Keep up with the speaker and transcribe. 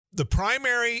the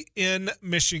primary in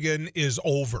Michigan is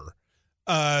over.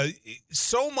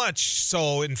 So much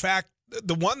so, in fact,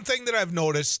 the one thing that I've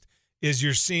noticed is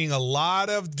you're seeing a lot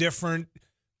of different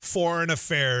foreign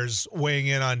affairs weighing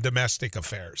in on domestic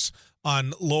affairs,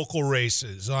 on local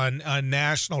races, on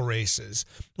national races.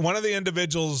 One of the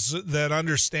individuals that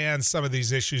understands some of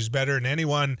these issues better than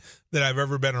anyone that I've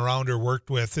ever been around or worked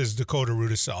with is Dakota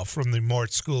Rudesill from the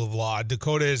Mort School of Law.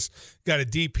 Dakota has got a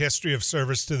deep history of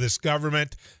service to this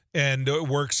government and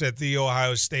works at the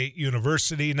Ohio State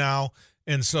University now.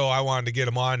 And so I wanted to get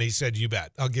him on. He said, you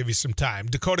bet. I'll give you some time.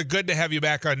 Dakota, good to have you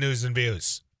back on News and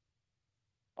Views.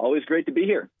 Always great to be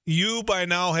here. You by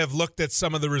now have looked at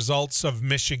some of the results of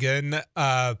Michigan.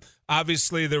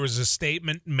 Obviously, there was a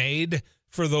statement made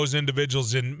for those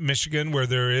individuals in Michigan where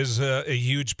there is a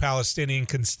huge Palestinian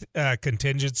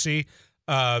contingency.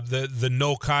 The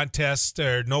no contest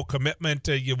or no commitment,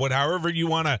 however you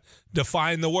want to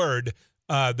define the word,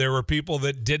 there were people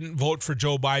that didn't vote for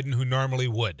Joe Biden who normally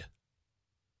would.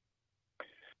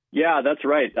 Yeah, that's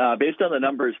right. Based on the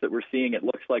numbers that we're seeing, it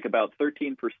looks like about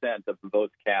 13% of the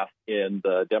votes cast in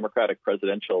the Democratic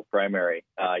presidential primary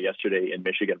yesterday in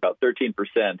Michigan, about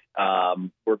 13%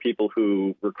 were people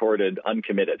who recorded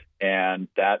uncommitted. And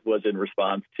that was in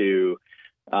response to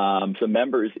some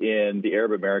members in the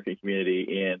Arab American community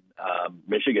in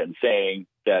Michigan saying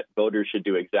that voters should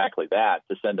do exactly that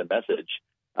to send a message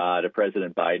to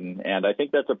President Biden. And I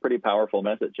think that's a pretty powerful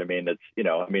message. I mean,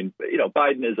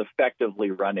 Biden is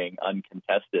effectively running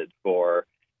uncontested for,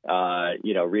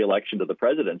 reelection to the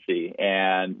presidency.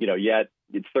 And, yet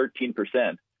it's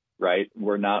 13%, right?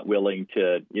 We're not willing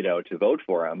to vote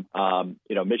for him.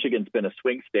 Michigan's been a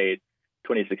swing state,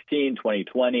 2016,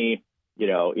 2020,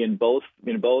 in both,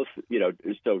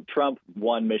 so Trump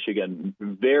won Michigan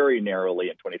very narrowly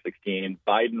in 2016.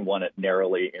 Biden won it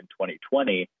narrowly in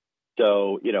 2020.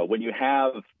 So, when you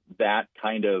have that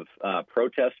kind of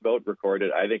protest vote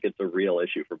recorded, I think it's a real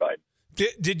issue for Biden.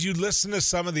 Did you listen to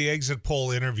some of the exit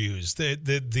poll interviews?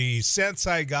 The sense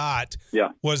I got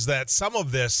was that some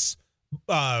of this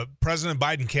President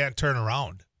Biden can't turn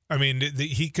around. I mean,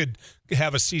 he could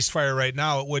have a ceasefire right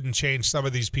now. It wouldn't change some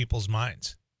of these people's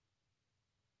minds.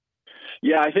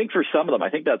 Yeah, I think for some of them,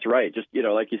 I think that's right. Just,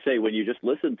 like you say, when you just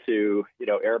listen to,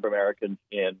 Arab Americans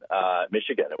in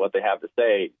Michigan and what they have to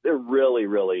say, they're really,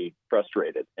 really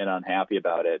frustrated and unhappy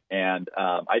about it. And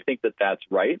I think that that's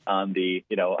right on the,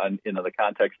 in the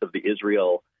context of the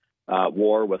Israel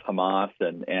war with Hamas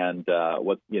and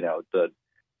what,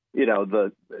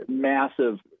 the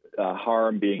massive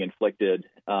harm being inflicted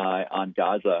on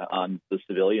Gaza, on the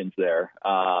civilians there.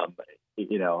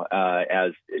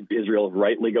 As Israel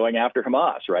rightly going after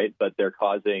Hamas, right? But they're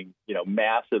causing,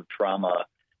 massive trauma,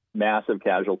 massive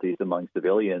casualties among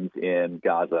civilians in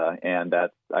Gaza. And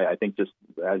that's, I think, just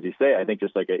as you say, I think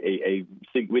just like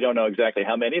we don't know exactly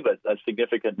how many, but a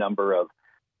significant number of,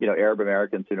 Arab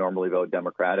Americans who normally vote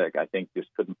Democratic, I think just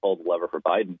couldn't pull the lever for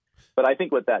Biden. But I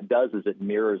think what that does is it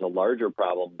mirrors a larger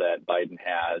problem that Biden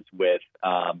has with,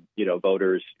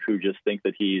 voters who just think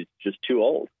that he's just too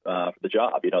old for the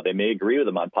job. They may agree with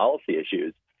him on policy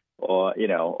issues, but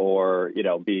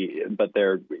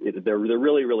they're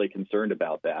really, really concerned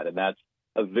about that. And that's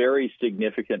a very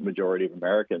significant majority of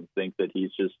Americans think that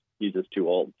he's just too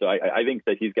old. So I think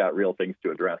that he's got real things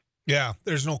to address. Yeah,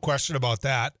 there's no question about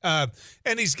that.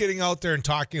 And he's getting out there and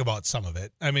talking about some of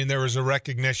it. I mean, there was a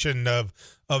recognition of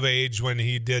age when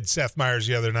he did Seth Meyers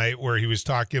the other night where he was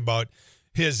talking about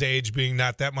his age being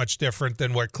not that much different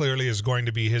than what clearly is going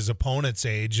to be his opponent's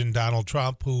age in Donald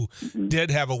Trump, who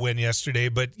did have a win yesterday.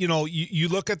 But, you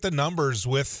look at the numbers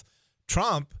with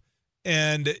Trump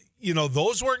and,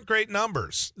 those weren't great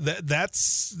numbers.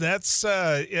 That's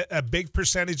a big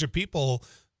percentage of people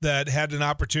that had an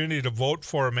opportunity to vote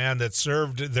for a man that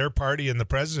served their party in the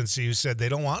presidency who said they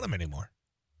don't want him anymore.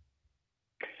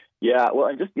 Yeah, well,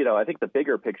 and just, I think the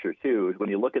bigger picture, too, is when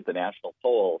you look at the national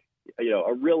polls,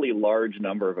 a really large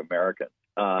number of Americans,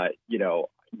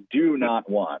 do not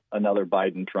want another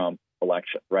Biden-Trump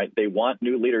election, right? They want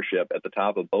new leadership at the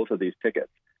top of both of these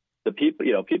tickets. The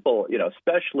people,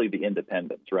 especially the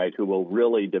independents, right, who will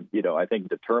really, I think,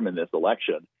 determine this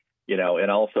election,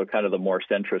 and also kind of the more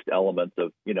centrist elements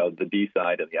of, the D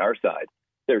side and the R side.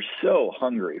 They're so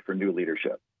hungry for new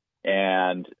leadership.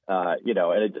 And,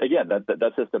 again,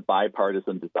 that's just a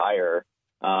bipartisan desire.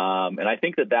 And I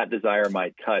think that desire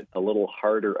might cut a little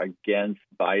harder against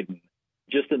Biden,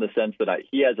 just in the sense that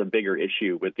he has a bigger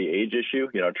issue with the age issue.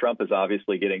 Trump is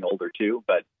obviously getting older, too,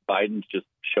 but Biden's just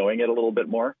showing it a little bit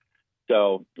more.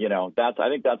 So, I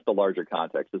think that's the larger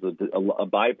context, is a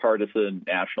bipartisan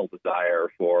national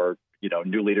desire for,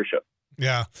 new leadership.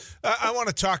 Yeah. I want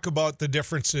to talk about the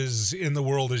differences in the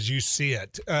world as you see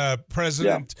it.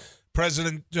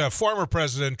 Former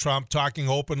President Trump talking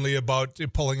openly about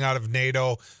pulling out of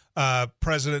NATO.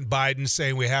 President Biden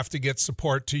saying we have to get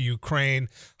support to Ukraine.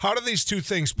 How do these two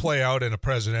things play out in a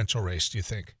presidential race, do you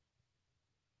think?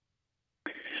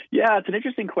 Yeah, it's an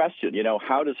interesting question.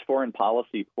 How does foreign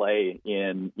policy play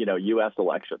in, U.S.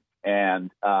 elections?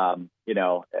 And, I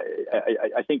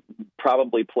think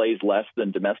probably plays less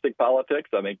than domestic politics.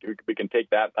 I think we can take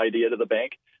that idea to the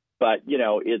bank. But,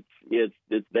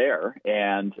 it's there.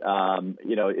 And,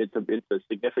 it's a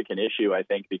significant issue, I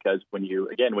think, because when you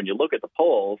look at the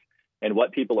polls and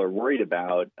what people are worried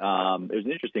about, there's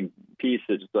an interesting piece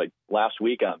that's like last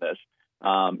week on this.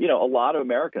 A lot of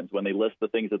Americans, when they list the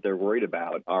things that they're worried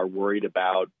about, are worried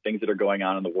about things that are going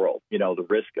on in the world. The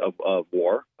risk of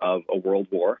war, of a world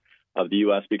war, of the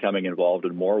U.S. becoming involved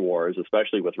in more wars,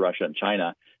 especially with Russia and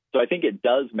China. So I think it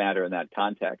does matter in that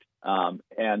context.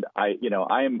 And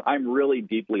I'm really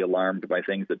deeply alarmed by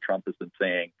things that Trump has been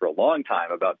saying for a long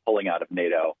time about pulling out of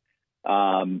NATO,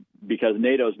 because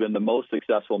NATO has been the most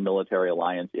successful military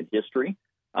alliance in history.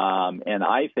 And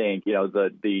I think,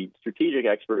 the strategic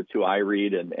experts who I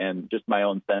read and just my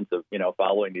own sense of,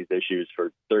 following these issues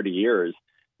for 30 years,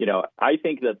 I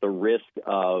think that the risk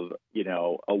of,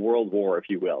 a world war, if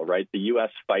you will, right, the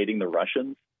U.S. fighting the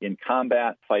Russians in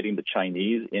combat, fighting the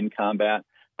Chinese in combat,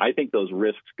 I think those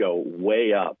risks go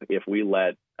way up if we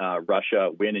let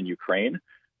Russia win in Ukraine.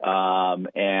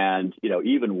 And,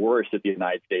 even worse if the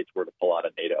United States were to pull out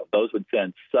of NATO. Those would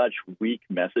send such weak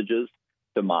messages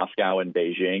to Moscow and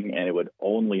Beijing, and it would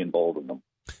only embolden them.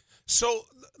 So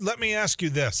let me ask you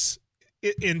this.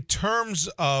 In terms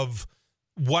of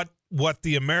what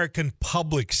the American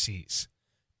public sees,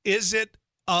 is it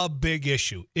a big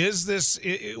issue? Is this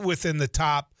within the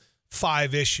top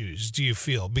 5 issues, do you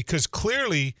feel? Because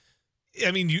clearly,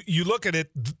 I mean, you look at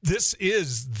it, this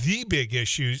is the big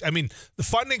issue. I mean, the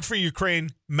funding for Ukraine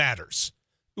matters.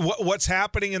 What's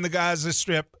happening in the Gaza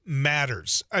Strip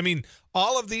matters. I mean,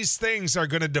 all of these things are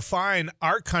going to define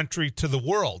our country to the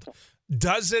world.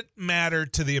 Does it matter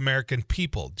to the American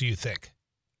people, do you think?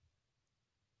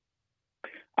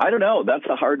 I don't know. That's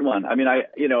a hard one. I mean, I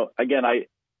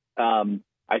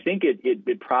think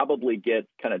it probably gets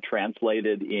kind of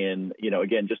translated in,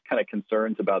 just kind of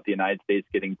concerns about the United States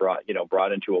getting brought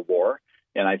into a war.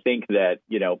 And I think that,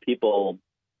 people,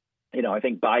 I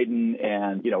think Biden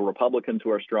and, Republicans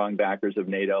who are strong backers of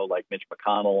NATO, like Mitch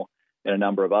McConnell and a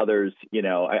number of others,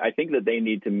 I think that they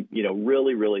need to,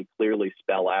 really, really clearly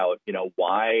spell out,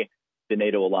 why the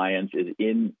NATO alliance is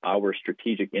in our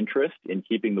strategic interest in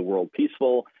keeping the world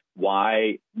peaceful,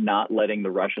 why not letting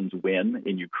the Russians win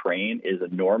in Ukraine is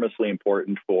enormously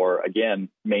important for, again,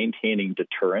 maintaining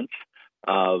deterrence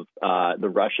of the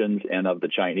Russians and of the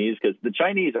Chinese, because the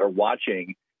Chinese are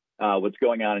watching what's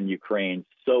going on in Ukraine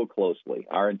so closely.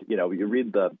 You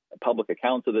read the public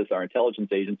accounts of this, our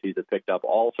intelligence agencies have picked up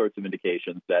all sorts of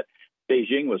indications that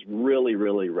Beijing was really,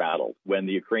 really rattled when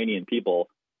the Ukrainian people,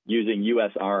 using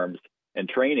U.S. arms and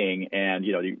training and,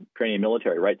 the Ukrainian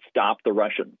military, right, stopped the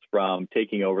Russians from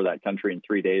taking over that country in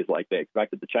 3 days like they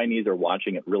expected. The Chinese are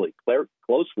watching it really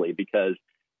closely because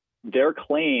their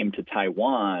claim to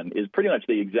Taiwan is pretty much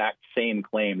the exact same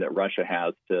claim that Russia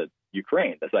has to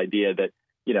Ukraine. This idea that,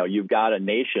 you've got a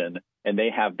nation and they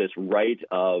have this right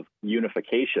of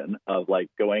unification of like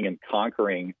going and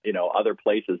conquering, other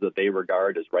places that they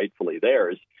regard as rightfully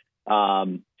theirs.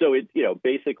 So it's,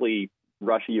 basically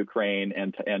Russia, Ukraine,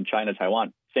 and China,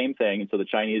 Taiwan, same thing. And so the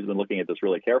Chinese have been looking at this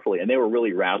really carefully, and they were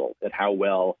really rattled at how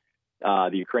well the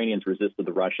Ukrainians resisted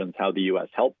the Russians, how the U.S.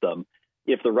 helped them.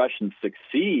 If the Russians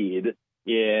succeed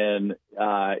in,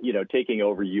 taking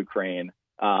over Ukraine,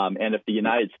 and if the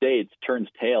United States turns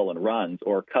tail and runs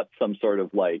or cuts some sort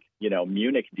of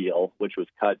Munich deal, which was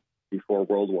cut before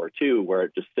World War II, where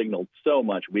it just signaled so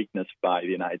much weakness by the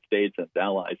United States and its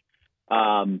allies,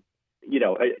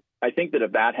 I think that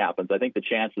if that happens, I think the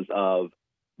chances of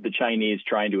the Chinese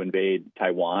trying to invade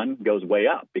Taiwan goes way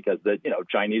up because the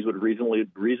Chinese would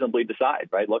reasonably decide,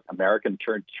 right? Look, American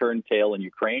turned tail in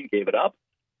Ukraine, gave it up.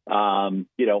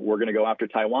 We're going to go after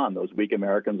Taiwan. Those weak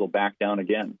Americans will back down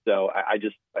again. So I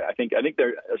think there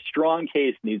a strong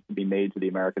case needs to be made to the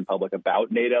American public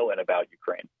about NATO and about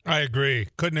Ukraine. I agree.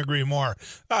 Couldn't agree more.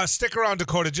 Stick around,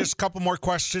 Dakota. Just a couple more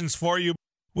questions for you.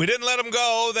 We didn't let him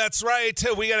go. That's right.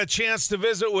 We got a chance to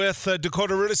visit with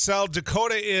Dakota Rudesill.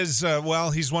 Dakota is,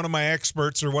 he's one of my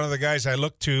experts or one of the guys I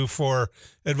look to for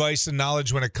advice and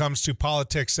knowledge when it comes to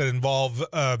politics that involve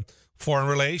foreign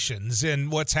relations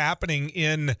and what's happening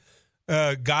in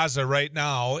Gaza right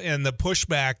now, and the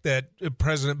pushback that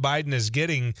President Biden is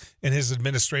getting and his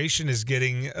administration is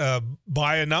getting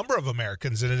by a number of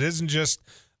Americans, and it isn't just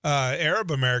Arab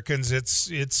Americans;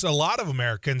 it's a lot of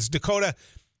Americans. Dakota,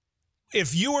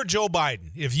 if you were Joe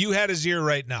Biden, if you had his ear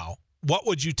right now, what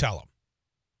would you tell him?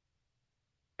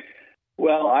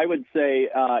 Well, I would say,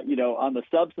 on the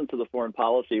substance of the foreign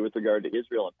policy with regard to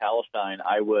Israel and Palestine,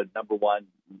 I would, number one,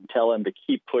 tell him to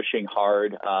keep pushing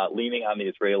hard, leaning on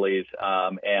the Israelis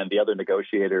and the other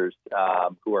negotiators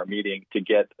who are meeting to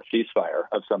get a ceasefire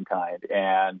of some kind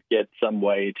and get some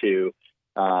way to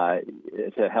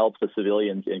help the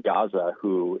civilians in Gaza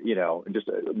who, just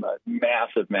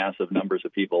massive numbers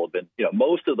of people have been,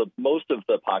 most of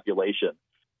the population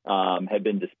have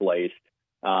been displaced.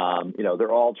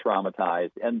 They're all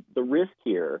traumatized. And the risk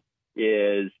here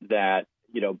is that,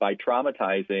 by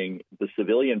traumatizing the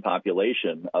civilian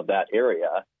population of that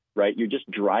area, right, you're just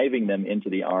driving them into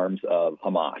the arms of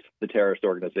Hamas, the terrorist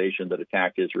organization that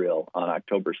attacked Israel on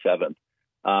October 7th.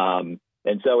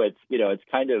 And so it's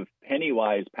kind of penny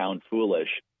wise, pound foolish.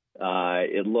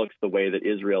 It looks the way that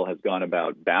Israel has gone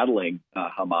about battling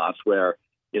Hamas, where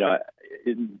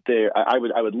I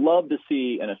would love to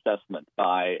see an assessment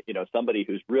by somebody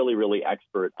who's really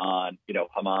expert on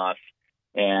Hamas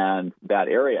and that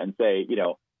area and say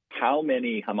how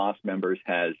many Hamas members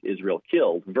has Israel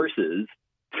killed versus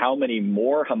how many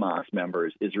more Hamas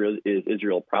members is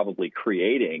Israel probably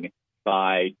creating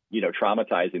by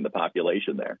traumatizing the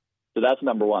population there. So that's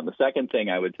number one. The second thing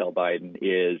I would tell Biden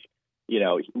is he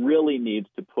really needs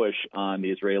to push on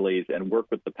the Israelis and work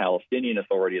with the Palestinian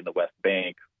Authority in the West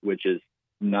Bank, which is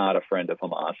not a friend of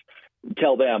Hamas.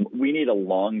 Tell them we need a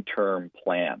long-term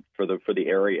plan for the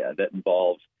area that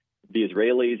involves the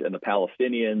Israelis and the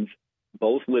Palestinians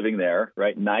both living there,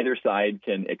 right? Neither side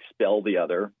can expel the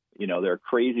other. There are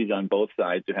crazies on both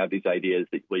sides who have these ideas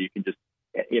that, well, you can just,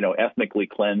 ethnically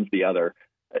cleanse the other.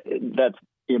 That's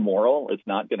immoral. It's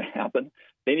not going to happen.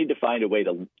 They need to find a way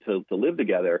to live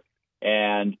together.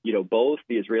 And, both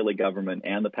the Israeli government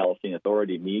and the Palestinian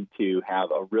Authority need to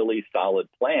have a really solid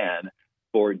plan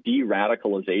for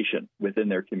de-radicalization within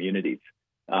their communities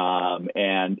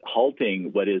and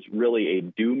halting what is really a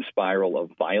doom spiral of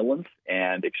violence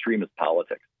and extremist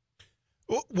politics.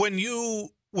 When you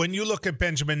look at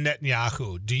Benjamin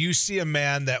Netanyahu, do you see a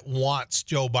man that wants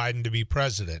Joe Biden to be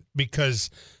president? Because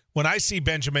when I see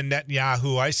Benjamin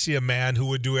Netanyahu, I see a man who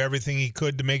would do everything he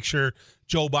could to make sure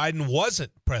Joe Biden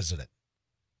wasn't president.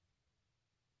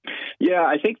 Yeah,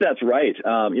 I think that's right.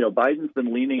 Biden's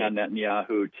been leaning on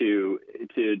Netanyahu to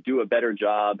do a better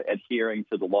job adhering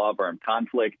to the law of armed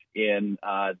conflict in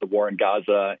the war in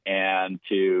Gaza and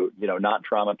to, not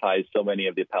traumatize so many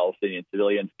of the Palestinian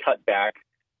civilians, cut back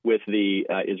with the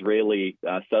Israeli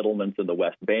settlements in the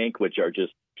West Bank, which are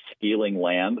just stealing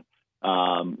land,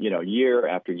 year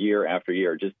after year after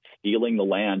year, just stealing the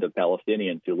land of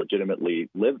Palestinians who legitimately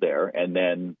live there and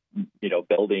then,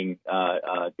 building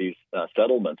these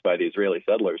settlements by the Israeli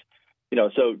settlers.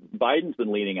 So Biden's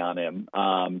been leaning on him.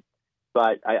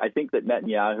 But I think that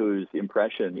Netanyahu's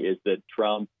impression is that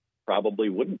Trump probably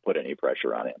wouldn't put any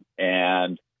pressure on him.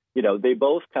 And, they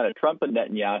both Trump and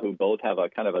Netanyahu both have a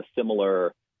kind of a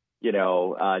similar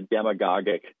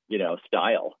demagogic,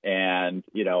 style and,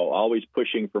 always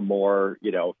pushing for more,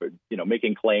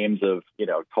 making claims of,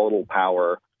 total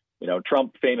power.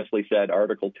 Trump famously said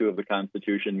Article 2 of the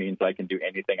Constitution means I can do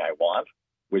anything I want,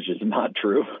 which is not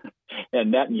true.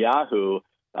 And Netanyahu,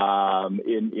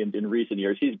 in recent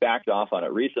years, he's backed off on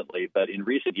it recently, but in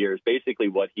recent years, basically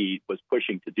what he was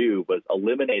pushing to do was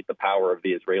eliminate the power of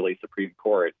the Israeli Supreme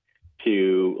Court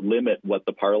to limit what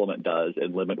the parliament does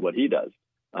and limit what he does.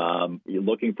 You're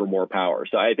looking for more power.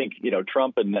 So I think,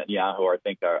 Trump and Netanyahu,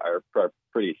 are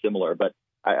pretty similar. But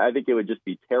I think it would just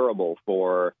be terrible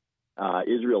for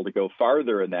Israel to go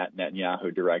farther in that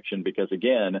Netanyahu direction because,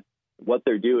 again, what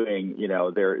they're doing,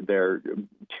 they're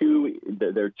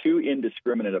too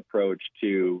indiscriminate approach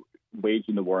to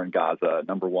waging the war in Gaza,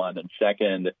 number one. And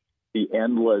second, the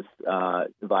endless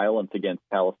violence against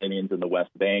Palestinians in the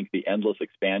West Bank, the endless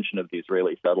expansion of the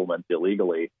Israeli settlements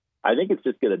illegally. I think it's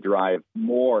just going to drive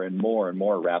more and more and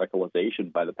more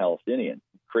radicalization by the Palestinians,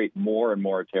 create more and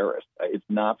more terrorists. It's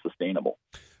not sustainable.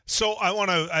 So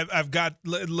I've got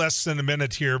less than a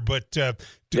minute here, but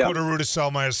Dakota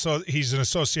Rudesill, he's an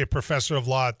associate professor of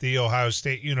law at The Ohio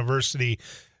State University.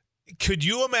 Could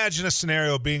you imagine a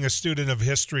scenario being a student of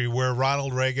history where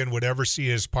Ronald Reagan would ever see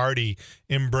his party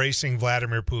embracing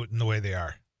Vladimir Putin the way they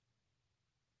are?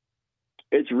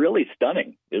 It's really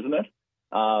stunning, isn't it?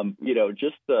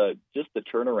 Just the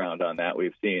turnaround on that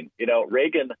we've seen.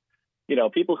 Reagan,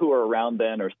 people who are around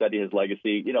then or study his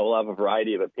legacy, will have a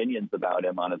variety of opinions about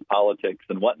him on his politics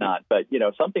and whatnot. But,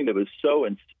 something that was so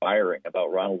inspiring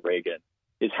about Ronald Reagan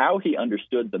is how he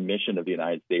understood the mission of the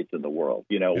United States in the world.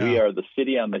 We are the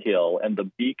city on the hill and the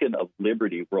beacon of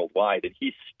liberty worldwide. And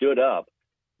he stood up,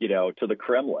 to the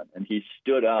Kremlin, and he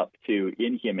stood up to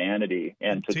inhumanity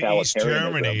and totalitarianism. East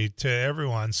Germany, to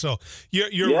everyone. So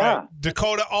you're right.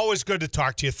 Dakota, always good to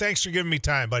talk to you. Thanks for giving me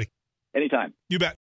time, buddy. Anytime. You bet.